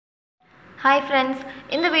Hi friends,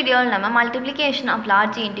 in the video நம்ம multiplication of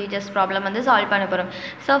large integers problem வந்து solve பண்ண போறோம்.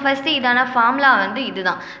 So first இதான formula வந்து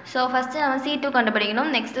இதுதான். So first நம்ம C2 கண்டுபிடிக்கணும்,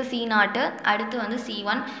 next C0, அடுத்து வந்து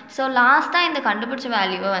C1. So last இந்த கண்டுபிடிச்ச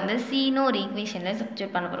வேல்யூ வந்து C0 ஒரு equationல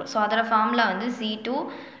substitute பண்ண போறோம். So அதோட formula வந்து C2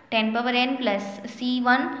 10 power n plus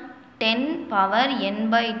C1 10 power n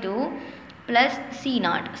by 2 plus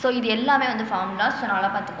C0. So இது எல்லாமே வந்து formulas. So நல்லா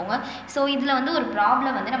பார்த்துக்கோங்க. So இதுல வந்து ஒரு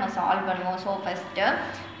problem வந்து நம்ம solve பண்ணுவோம். So first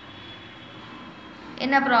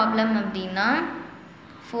என்ன ப்ராப்ளம் அப்படின்னா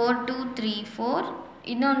 4234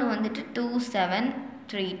 இன்னொன்று வந்துட்டு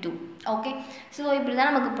 2732. ஓகே, ஸோ இப்படி தான்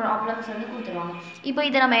நமக்கு ப்ராப்ளம்ஸ் வந்து கொடுத்துருவாங்க. இப்போ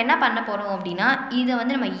இதை நம்ம என்ன பண்ண போகிறோம் அப்படின்னா இதை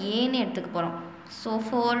வந்து நம்ம ஏன்னு எடுத்துக்க போகிறோம். ஸோ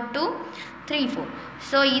 4234.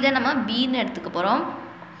 ஸோ இதை நம்ம பின்னு எடுத்துக்க போகிறோம்.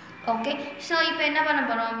 ஓகே, ஸோ இப்போ என்ன பண்ண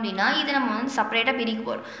போகிறோம் அப்படின்னா இதை நம்ம வந்து செப்பரேட்டாக பிரிக்க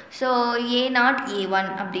போகிறோம். ஸோ A0 A1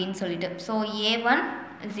 அப்படின்னு சொல்லிட்டு. So A1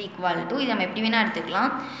 is equal to இது நம்ம எப்படி வேணால்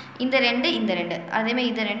எடுத்துக்கலாம். இந்த ரெண்டு அதேமாதிரி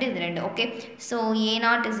இது ரெண்டு. Okay, so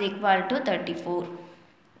A0 is equal to 34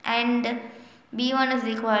 and B1 is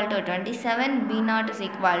equal to 27, B0 is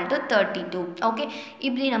equal to 32. Okay,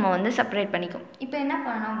 இப்படி நம்ம வந்து செப்பரேட் பண்ணிக்கும். இப்போ என்ன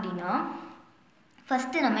பண்ணோம் அப்படின்னா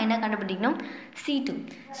ஃபஸ்ட்டு நம்ம என்ன கண்டுபிடிக்கணும், C2.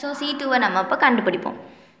 ஸோ C2வை நம்ம இப்போ கண்டுபிடிப்போம்.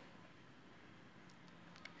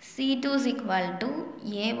 C2 is equal to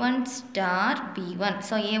A1 star B1.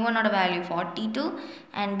 So A1 oda value 42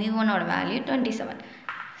 and B1 oda value 27.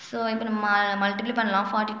 So இப்போ நம்ம multiply பண்ணலாம்.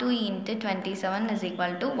 42 into 27 is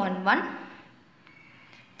equal to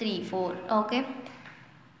 1134. Okay,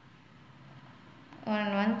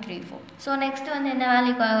 1134. So next வந்து என்ன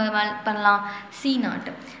வேல்யூ பண்ணலாம்,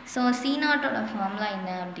 C0. So C0 oda formula என்ன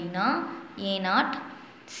அப்படின்னா A0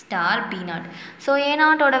 star B0. So A0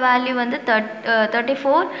 oda value வந்து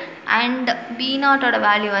 34 and B0 oda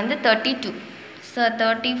value வந்து 32. So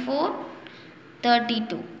 34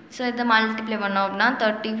 32. So இதை மல்டிப்ளை பண்ணோம் அப்படின்னா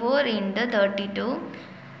 34 into 32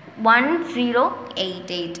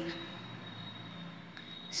 1088.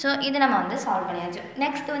 ஸோ இது நம்ம வந்து சால்வ் பண்ணியாச்சு.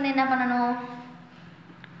 நெக்ஸ்ட் வந்து என்ன பண்ணணும்,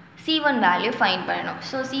 C1 வேல்யூ ஃபைண்ட் பண்ணணும்.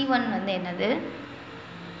 ஸோ C1 வந்து என்னது,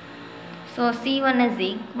 so C1 is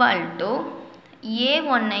equal to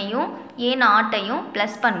A1ஐயும் A0ஐயும்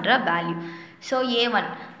plus பண்ணுற வேல்யூ. ஸோ A1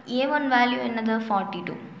 வேல்யூ என்னது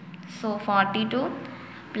 42. ஸோ 42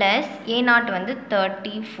 ப்ளஸ் A0 வந்து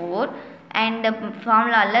 34 அண்ட்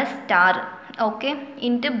ஃபார்முலாவில் star. Okay,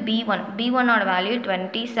 into B1ஓட value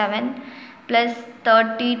 27 plus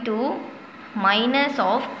 32 minus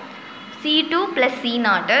of C2 plus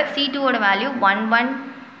C0. C2ஓட value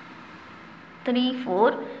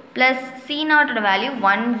 1134 plus C0ஓட value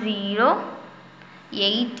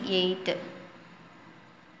 1088.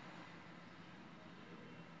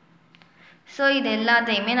 So இது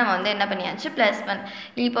எல்லாத்தையுமே நம்ம வந்து என்ன பண்ணியாச்சு, ப்ளஸ்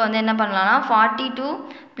இப்போ வந்து என்ன பண்ணலாம்னா 42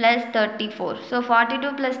 ப்ளஸ் 34. ஸோ 42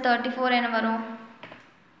 ப்ளஸ் 34 என்ன வரும்,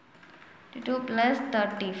 42 ப்ளஸ்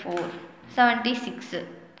 34 76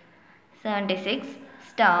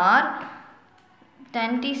 ஸ்டார்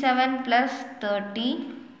 27 ப்ளஸ்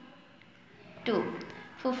 32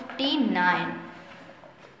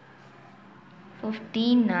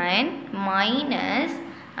 59 மைனஸ்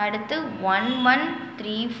அடுத்து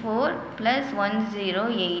 1134 ப்ளஸ்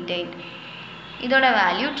 1088. இதோட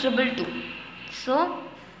வேல்யூ 222. ஸோ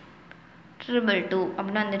 222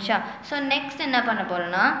 அப்படின்னு வந்துடுச்சா. ஸோ நெக்ஸ்ட் என்ன பண்ண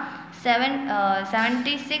போகிறோன்னா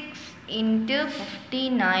 76 இன்ட்டு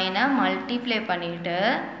 59 மல்டிப்ளை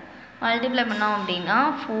பண்ணோம் அப்படின்னா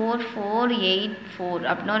 4484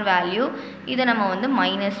 அப்படின்னு ஒரு வேல்யூ. இதை நம்ம வந்து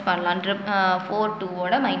மைனஸ் பண்ணலாம்,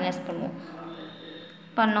 42ஓட மைனஸ் பண்ணோம்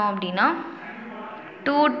அப்படின்னா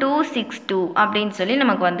 2262 அப்படின்னு சொல்லி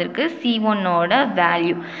நமக்கு வந்திருக்கு C1ஓட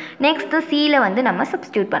வேல்யூ. நெக்ஸ்ட்டு Cயில் வந்து நம்ம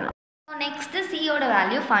சப்ஸ்டியூட் பண்ணலாம். ஸோ நெக்ஸ்ட்டு Cயோட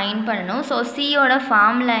வேல்யூ ஃபைண்ட் பண்ணணும். ஸோ Cயோட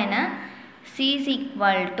ஃபார்முலா என்ன, C is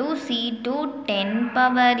equal to C2 10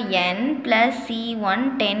 power n plus C1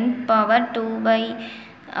 10 power 2 by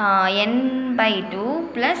n by 2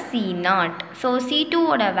 plus C0. So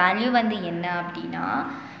C2ஓட value வந்து என்ன அப்படின்னா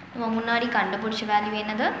நம்ம முன்னாடி கண்டுபிடிச்ச வேல்யூ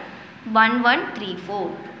என்னது 1134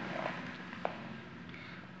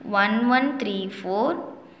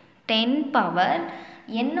 10 பவர்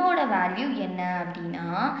என்னோட வேல்யூ என்ன அப்படின்னா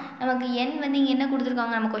நமக்கு n வந்து இங்கே என்ன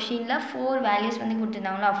கொடுத்துருக்காங்க, நம்ம கொஷினில் 4 வேல்யூஸ் வந்து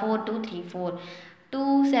கொடுத்துருந்தாங்களா, 4234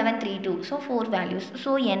 2732. So 4 values.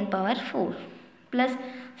 So n power 4 plus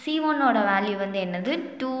C1ஓட value வந்து என்னது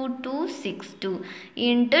 2262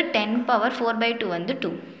 இன்ட்டு 10 பவர் 4 by 2 வந்து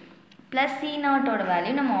 2 ப்ளஸ் C0ஓட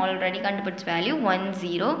வேல்யூ நம்ம ஆல்ரெடி கண்டுபிடிச்ச வேல்யூ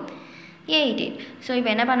 1088. ஸோ இப்போ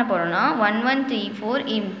என்ன பண்ண போகிறோம்னா 1134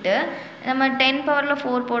 இன்ட்டு நம்ம 10 பவரில்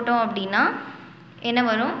 4 போட்டோம் அப்படின்னா என்ன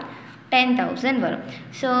வரும், 10,000 வரும்.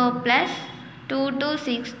 So plus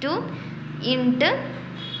 2262 into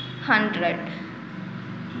 100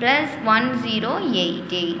 plus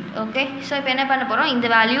 1088. Okay, so இப்போ என்ன பண்ண போகிறோம், இந்த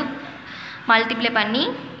வேல்யூ மல்டிப்ளை பண்ணி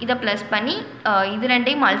இதை ப்ளஸ் பண்ணி இது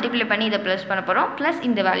ரெண்டையும் மல்டிப்ளை பண்ணி இதை ப்ளஸ் பண்ண போகிறோம், ப்ளஸ்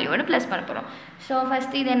இந்த வேல்யூவோட ப்ளஸ் பண்ண போகிறோம். ஸோ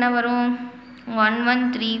ஃபஸ்ட்டு இது என்ன வரும்,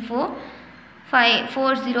 1134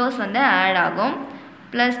 4 zeros வந்து ஆட் ஆகும்,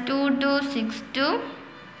 ப்ளஸ் 2262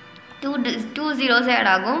 2 zeros ஆட்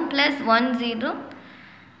ஆகும், ப்ளஸ்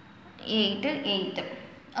 1088.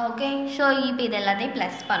 ஓகே, ஸோ இப்போ இது எல்லாத்தையும்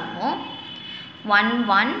ப்ளஸ் பண்ணுவோம்.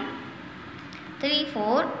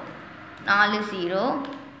 113440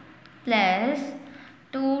 ப்ளஸ்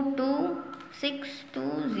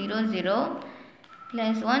 226200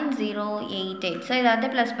 ப்ளஸ் 1088. ஸோ இதை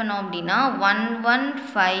ப்ளஸ் பண்ணோம் அப்படின்னா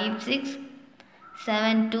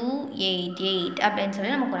 11567288 அப்படின்னு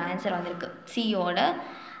சொல்லி நமக்கு ஒரு ஆன்சர் வந்திருக்கு, சியோட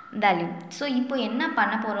வேல்யூ. ஸோ இப்போ என்ன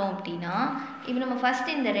பண்ண போகிறோம் அப்படின்னா, இப்போ நம்ம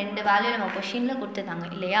ஃபஸ்ட்டு இந்த ரெண்டு வேல்யூ நம்ம கொஷினில் கொடுத்துருந்தாங்க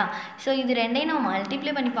இல்லையா, ஸோ இது ரெண்டையும் நம்ம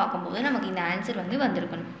மல்டிப்ளை பண்ணி பார்க்கும்போது நமக்கு இந்த ஆன்சர் வந்து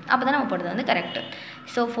வந்திருக்கணும். அப்போ தான் நம்ம போடுறது வந்து கரெக்டு.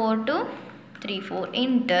 So 4234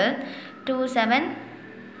 into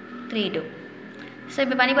 2732. ஸோ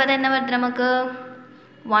இப்போ பண்ணி பார்த்தா என்ன வருது நமக்கு,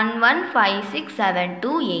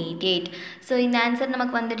 11567288. ஸோ இந்த ஆன்சர்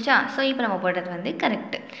நமக்கு வந்துடுச்சா. ஸோ இப்போ நம்ம போடுறது வந்து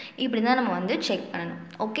கரெக்டு. இப்படி தான் நம்ம வந்து செக் பண்ணணும்.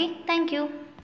 Okay, thank you.